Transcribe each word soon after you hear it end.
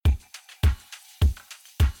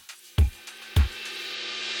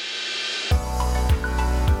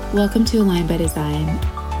Welcome to Align by Design.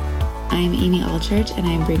 I'm Amy Allchurch, and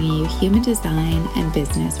I'm bringing you human design and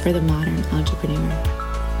business for the modern entrepreneur.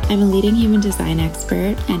 I'm a leading human design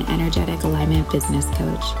expert and energetic alignment business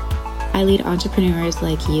coach. I lead entrepreneurs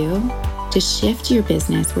like you to shift your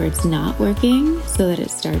business where it's not working so that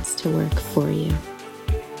it starts to work for you.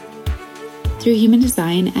 Through human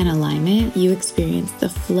design and alignment, you experience the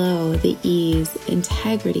flow, the ease,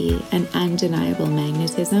 integrity, and undeniable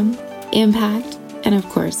magnetism, impact, and of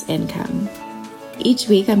course, income. Each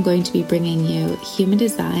week, I'm going to be bringing you human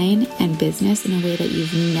design and business in a way that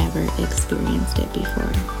you've never experienced it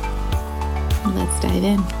before. Let's dive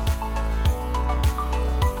in.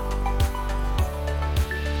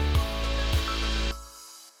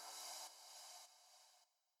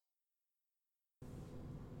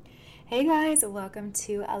 Hey guys, welcome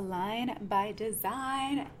to Align by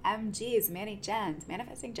Design, MGs, Manny Gens,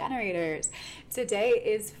 Manifesting Generators. Today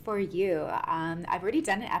is for you. I've already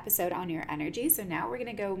done an episode on your energy, so now we're going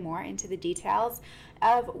to go more into the details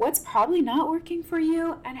of what's probably not working for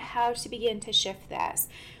you and how to begin to shift this.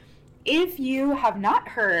 If you have not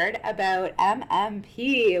heard about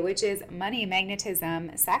MMP, which is Money,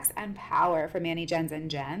 Magnetism, Sex, and Power for Manny, Gens, and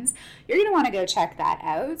Gens, you're going to want to go check that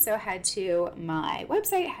out. So head to my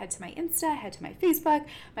website, head to my Insta, head to my Facebook,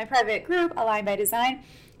 my private group, Align by Design,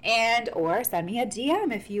 or send me a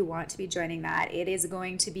DM if you want to be joining that. It is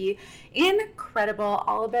going to be incredible,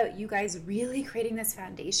 all about you guys really creating this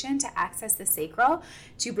foundation to access the sacral,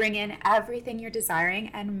 to bring in everything you're desiring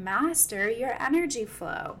and master your energy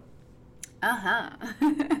flow.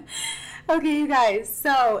 Okay, you guys,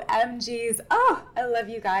 so MGs, I love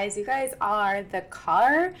you guys. You guys are the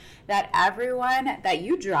car that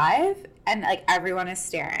you drive and like everyone is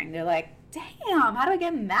staring. They're like, damn, how do I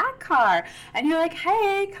get in that car? And you're like,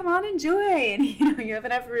 hey, come on and join. You have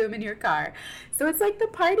enough room in your car. So it's like the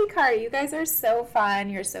party car. You guys are so fun.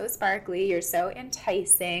 You're so sparkly. You're so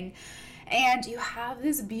enticing. And you have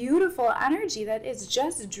this beautiful energy that is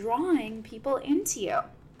just drawing people into you.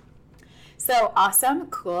 So awesome,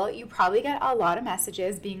 cool. You probably get a lot of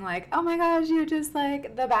messages being like, oh my gosh, you're just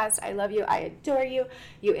like the best. I love you. I adore you.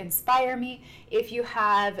 You inspire me. If you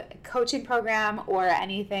have a coaching program or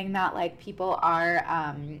anything that like people are,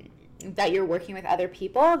 that you're working with other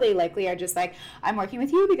people, they likely are just like, I'm working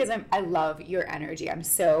with you because I love your energy. I'm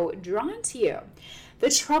so drawn to you. The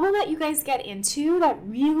trouble that you guys get into that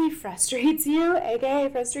really frustrates you, aka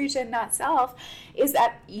frustration, not self, is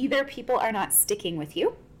that either people are not sticking with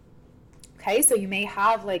you. Okay, so you may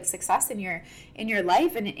have like success in your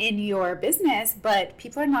life and in your business, but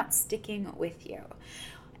people are not sticking with you.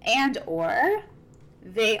 And or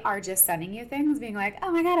they are just sending you things being like, oh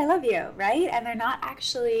my God, I love you, right? And they're not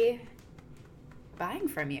actually buying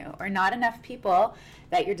from you, or not enough people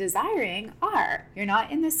that you're desiring are. You're not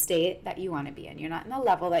in the state that you want to be in. You're not in the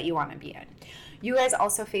level that you want to be in. You guys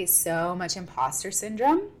also face so much imposter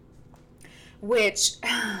syndrome, which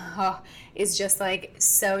is just like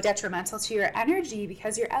so detrimental to your energy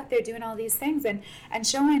because you're out there doing all these things and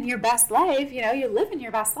showing your best life. You're living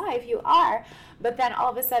your best life, you are, but then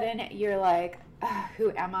all of a sudden you're like,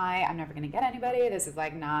 who am I? I'm never going to get anybody. This is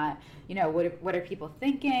like not, what are people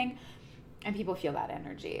thinking? And people feel that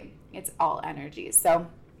energy. It's all energy. So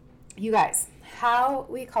you guys, how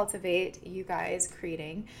we cultivate you guys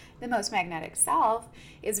creating the most magnetic self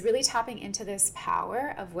is really tapping into this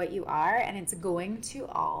power of what you are, and it's going to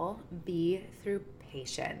all be through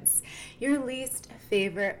patience, your least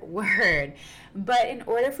favorite word. But in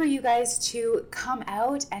order for you guys to come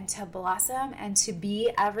out and to blossom and to be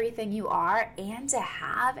everything you are and to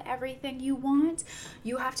have everything you want,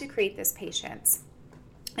 you have to create this patience.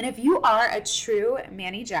 And if you are a true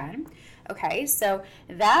Manny Gen, okay, so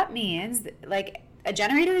that means like a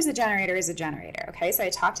generator is a generator is a generator, okay? So I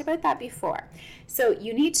talked about that before. So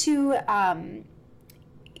you need to,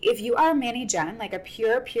 if you are Manny Gen, like a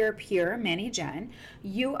pure Manny Gen,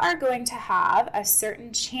 you are going to have a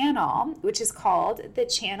certain channel, which is called the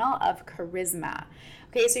channel of charisma.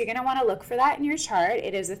 Okay, so you're going to want to look for that in your chart.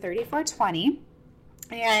 It is a 3420.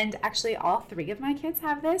 And actually all three of my kids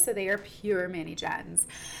have this, so they are pure Manny Gens.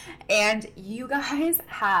 And you guys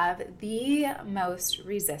have the most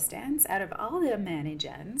resistance out of all the Manny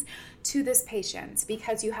Gens to this patience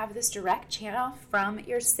because you have this direct channel from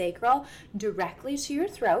your sacral directly to your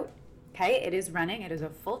throat. Okay, it is running, it is a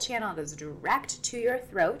full channel, it is direct to your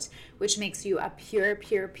throat, which makes you a pure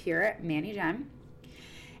Manny Gen.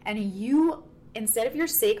 And you, instead of your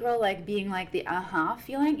sacral like being like the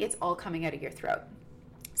feeling, it's all coming out of your throat.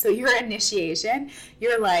 So your initiation,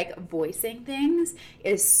 your like voicing things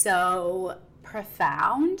is so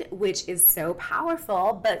profound, which is so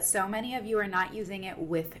powerful, but so many of you are not using it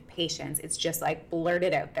with patience. It's just like blurt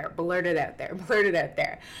it out there, blurt it out there, blurt it out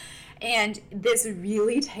there. And this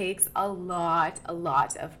really takes a lot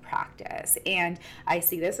of practice. And I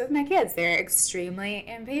see this with my kids. They're extremely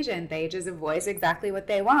impatient. They just voice exactly what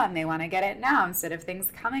they want. They want to get it now instead of things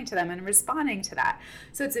coming to them and responding to that.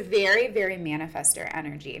 So it's a very, very manifestor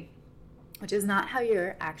energy, which is not how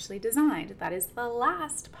you're actually designed. That is the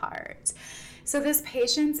last part. So this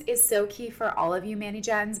patience is so key for all of you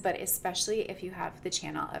Mani-Gens, but especially if you have the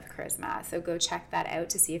channel of Charisma. So go check that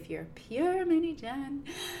out to see if you're pure Mani-Gen.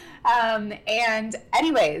 And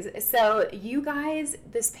anyways, so you guys,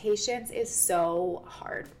 this patience is so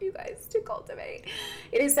hard for you guys to cultivate.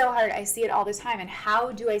 It is so hard. I see it all the time. And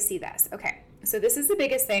how do I see this? Okay. So this is the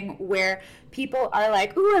biggest thing where people are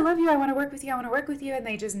like, ooh, I love you. I want to work with you. I want to work with you. And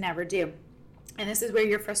they just never do. And this is where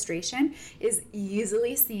your frustration is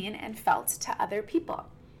easily seen and felt to other people.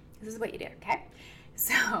 This is what you do, okay?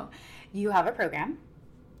 So you have a program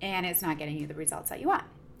and it's not getting you the results that you want.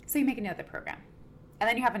 So you make another program. And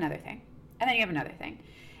then you have another thing. And then you have another thing.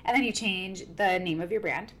 And then you change the name of your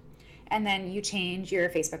brand. And then you change your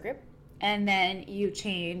Facebook group. And then you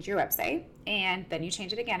change your website. And then you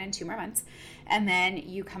change it again in 2 more months. And then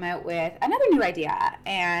you come out with another new idea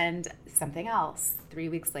and something else 3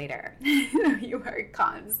 weeks later. You are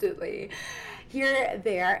constantly here,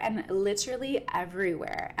 there, and literally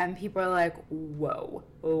everywhere. And people are like, whoa,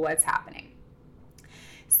 what's happening?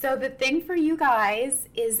 So the thing for you guys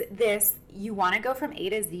is this: you want to go from A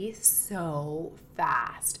to Z so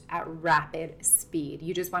fast at rapid speed.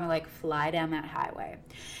 You just want to like fly down that highway.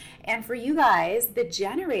 And for you guys, the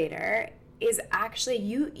generator is actually,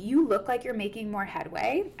 you look like you're making more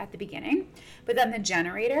headway at the beginning, but then the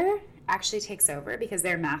generator actually takes over because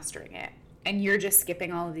they're mastering it. And you're just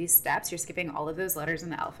skipping all of these steps. You're skipping all of those letters in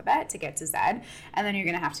the alphabet to get to Z. And then you're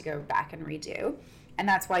going to have to go back and redo. And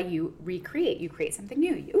that's why you recreate. You create something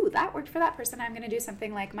new. Ooh, that worked for that person. I'm going to do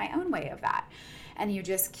something like my own way of that. And you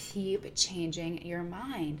just keep changing your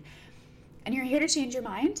mind. And you're here to change your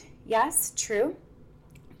mind. Yes, true.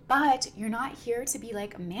 But you're not here to be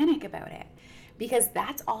like manic about it, because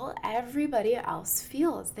that's all everybody else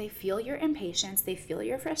feels. They feel your impatience. They feel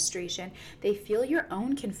your frustration. They feel your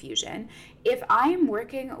own confusion. If I am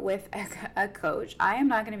working with a coach, I am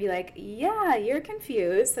not going to be like, yeah, you're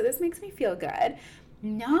confused, so this makes me feel good.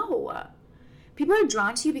 No. People are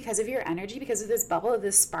drawn to you because of your energy, because of this bubble, of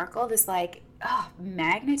this sparkle, this like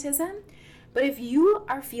magnetism. But if you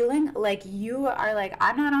are feeling like you are like,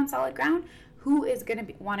 I'm not on solid ground, who is going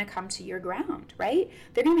to want to come to your ground, right?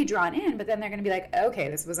 They're going to be drawn in, but then they're going to be like, okay,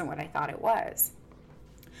 this wasn't what I thought it was.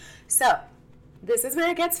 So this is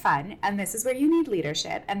where it gets fun, and this is where you need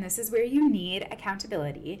leadership, and this is where you need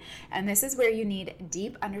accountability, and this is where you need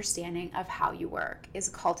deep understanding of how you work, is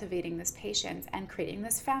cultivating this patience and creating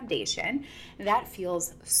this foundation that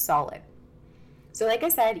feels solid. So like I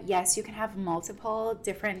said, yes, you can have multiple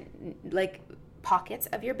different like pockets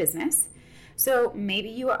of your business. So maybe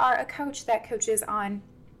you are a coach that coaches on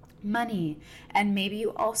money, and maybe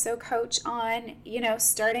you also coach on,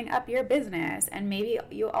 starting up your business, and maybe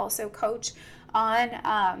you also coach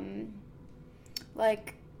on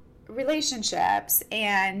like relationships,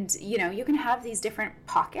 and you can have these different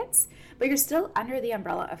pockets, but you're still under the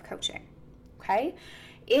umbrella of coaching. Okay?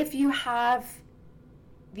 If you have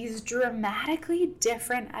these dramatically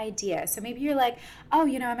different ideas. So maybe you're like, oh,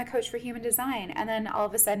 I'm a coach for human design. And then all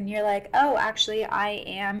of a sudden you're like, oh, actually I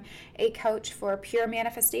am a coach for pure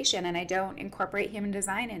manifestation, and I don't incorporate human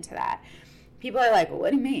design into that. People are like, well,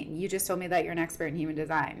 what do you mean? You just told me that you're an expert in human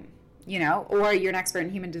design, or you're an expert in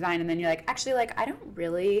human design. And then you're like, actually, like, I don't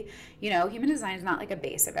really, human design is not like a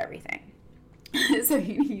base of everything. So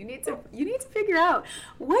you need to figure out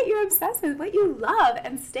what you're obsessed with, what you love,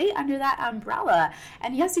 and stay under that umbrella.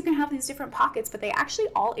 And yes, you can have these different pockets, but they actually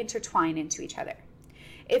all intertwine into each other.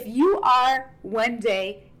 If you are one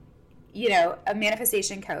day, a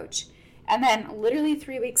manifestation coach, and then literally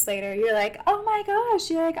 3 weeks later, you're like, oh my gosh,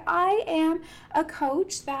 you're like, I am a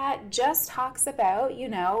coach that just talks about,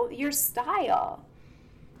 your style.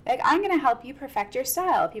 Like, I'm going to help you perfect your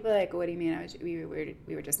style. People are like, what do you mean?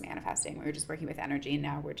 We were just manifesting. We were just working with energy, and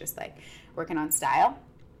now we're just like working on style.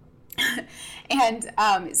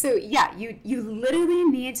 And so yeah, you literally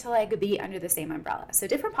need to like be under the same umbrella. So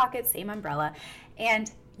different pockets, same umbrella, and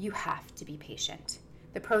you have to be patient.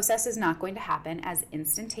 The process is not going to happen as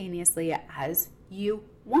instantaneously as you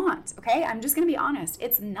want. Okay? I'm just going to be honest.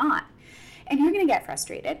 It's not. And you're going to get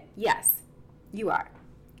frustrated. Yes, you are.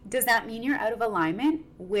 Does that mean you're out of alignment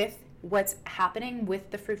with what's happening with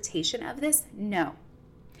the fruitation of this? No.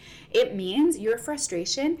 It means your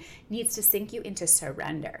frustration needs to sink you into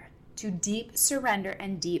surrender, to deep surrender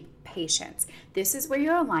and deep patience. This is where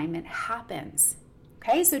your alignment happens.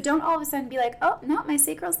 Okay, so don't all of a sudden be like, oh, no, my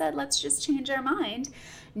sacral said, let's just change our mind.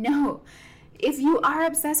 No, if you are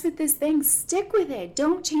obsessed with this thing, stick with it.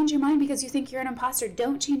 Don't change your mind because you think you're an imposter.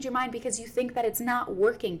 Don't change your mind because you think that it's not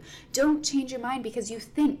working. Don't change your mind because you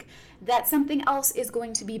think that something else is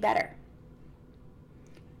going to be better.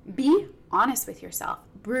 Be honest with yourself,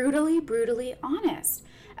 brutally, brutally honest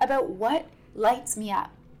about what lights me up.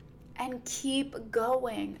 And keep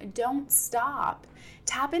going. Don't stop.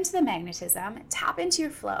 Tap into the magnetism, tap into your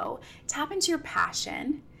flow, tap into your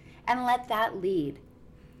passion, and let that lead.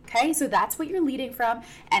 Okay, so that's what you're leading from.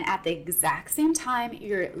 And at the exact same time,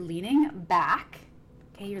 you're leaning back.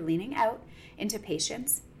 Okay, you're leaning out into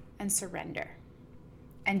patience and surrender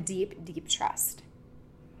and deep, deep trust.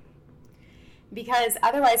 Because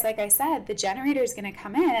otherwise, like I said, the generator is going to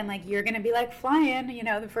come in and like you're going to be like flying,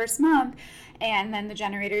 the first month. And then the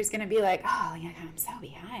generator is going to be like, oh, yeah, I'm so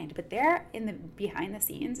behind. But they're in the behind the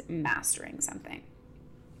scenes mastering something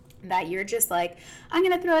that you're just like, I'm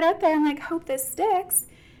going to throw it out there and like hope this sticks.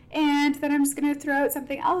 And then I'm just going to throw out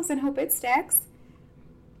something else and hope it sticks.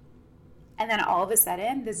 And then all of a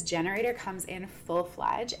sudden, this generator comes in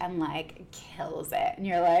full-fledged and like kills it. And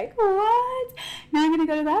you're like, what? Now I'm going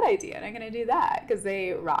to go to that idea and I'm going to do that because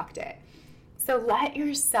they rocked it. So let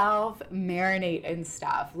yourself marinate in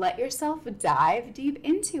stuff. Let yourself dive deep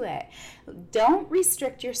into it. Don't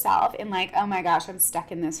restrict yourself in like, oh my gosh, I'm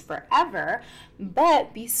stuck in this forever.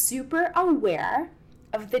 But be super aware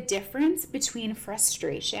of the difference between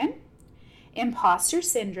frustration, imposter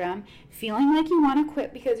syndrome, feeling like you want to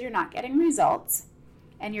quit because you're not getting results,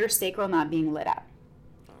 and your sacral not being lit up.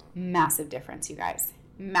 Massive difference, you guys.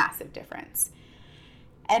 Massive difference.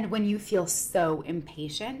 And when you feel so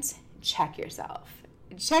impatient, check yourself.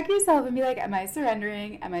 Check yourself and be like, am I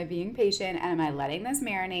surrendering? Am I being patient? And am I letting this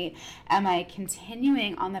marinate? Am I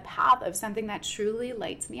continuing on the path of something that truly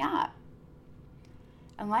lights me up?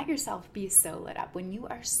 And let yourself be so lit up. When you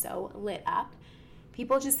are so lit up,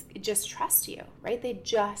 people just trust you, right? They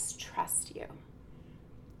just trust you.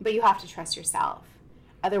 But you have to trust yourself.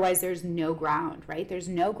 Otherwise, there's no ground, right? There's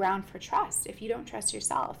no ground for trust if you don't trust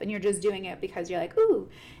yourself and you're just doing it because you're like, ooh,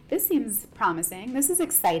 this seems promising. This is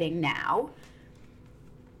exciting now.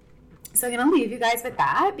 So I'm going to leave you guys with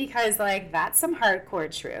that because like that's some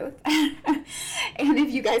hardcore truth. And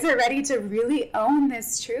if you guys are ready to really own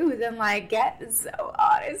this truth and like get so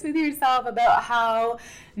honest with yourself about how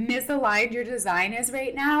misaligned your design is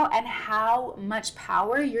right now and how much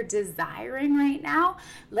power you're desiring right now,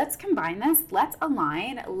 let's combine this. Let's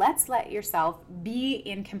align. Let's let yourself be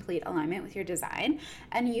in complete alignment with your design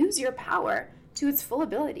and use your power to its full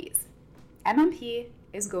abilities. MMP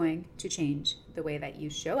is going to change the way that you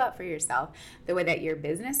show up for yourself, the way that your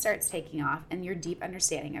business starts taking off, and your deep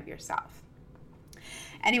understanding of yourself.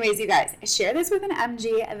 Anyways, you guys, share this with an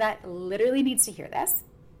MG that literally needs to hear this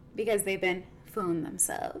because they've been fooling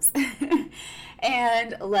themselves.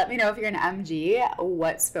 And let me know if you're an MG,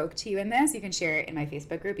 what spoke to you in this. You can share it in my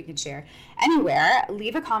Facebook group. You can share anywhere.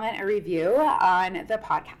 Leave a comment, a review on the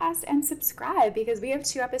podcast, and subscribe because we have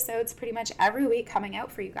 2 episodes pretty much every week coming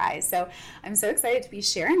out for you guys. So I'm so excited to be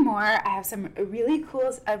sharing more. I have a really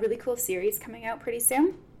cool series coming out pretty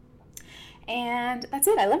soon. And that's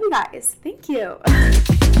it. I love you guys. Thank you.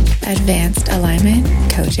 Advanced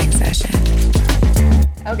Alignment Coaching Session.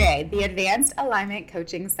 Okay, the Advanced Alignment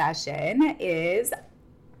Coaching Session is,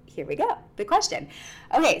 here we go, the question.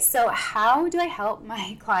 Okay, so how do I help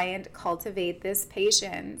my client cultivate this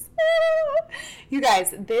patience? You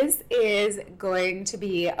guys, this is going to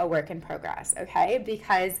be a work in progress, okay?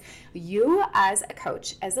 Because you as a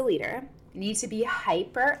coach, as a leader, need to be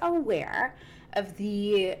hyper aware of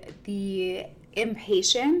the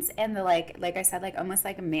impatience and the like I said, like almost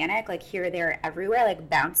like manic, like here, there, everywhere, like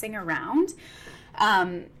bouncing around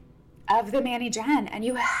of the Manny Gen. And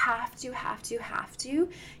you have to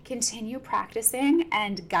continue practicing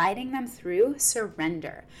and guiding them through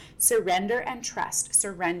surrender and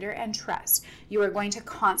trust. You are going to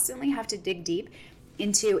constantly have to dig deep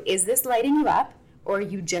into, is this lighting you up or are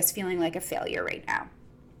you just feeling like a failure right now?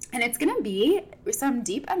 And it's going to be some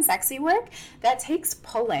deep and sexy work that takes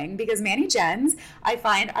pulling because Manny Gens, I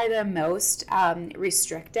find, are the most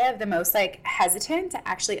restrictive, the most like hesitant to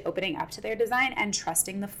actually opening up to their design and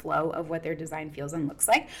trusting the flow of what their design feels and looks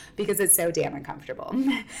like because it's so damn uncomfortable.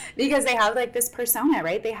 Because they have like this persona,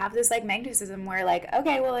 right? They have this like magnetism where like,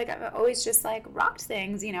 okay, well, like I've always just like rocked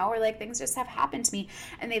things, or like things just have happened to me.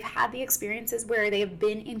 And they've had the experiences where they've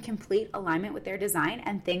been in complete alignment with their design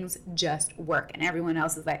and things just work. And everyone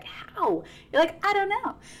else is like, like, how? You're like, I don't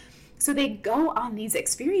know. So they go on these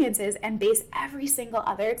experiences and base every single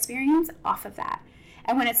other experience off of that.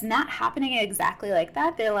 And when it's not happening exactly like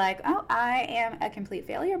that, they're like, oh, I am a complete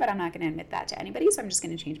failure, but I'm not going to admit that to anybody, so I'm just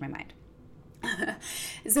going to change my mind.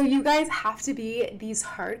 So you guys have to be these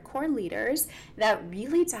hardcore leaders that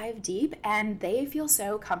really dive deep, and they feel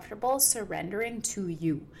so comfortable surrendering to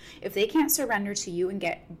you. If they can't surrender to you and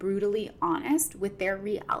get brutally honest with their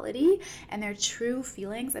reality and their true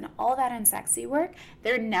feelings and all that unsexy work,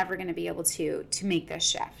 they're never going to be able to make this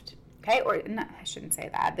shift. Okay, or no, I shouldn't say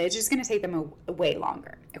that. They're just going to take them way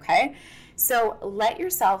longer. Okay, so let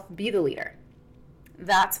yourself be the leader.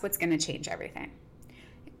 That's what's going to change everything.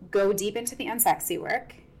 Go deep into the unsexy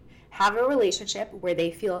work. Have a relationship where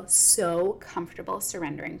they feel so comfortable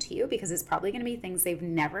surrendering to you, because it's probably going to be things they've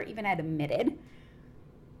never even admitted.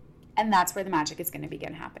 And that's where the magic is going to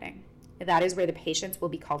begin happening. That is where the patience will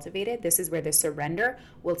be cultivated. This is where the surrender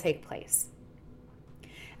will take place.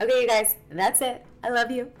 Okay, you guys, that's it. I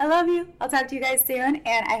love you. I love you. I'll talk to you guys soon,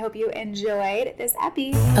 and I hope you enjoyed this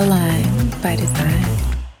epi. Align by Design.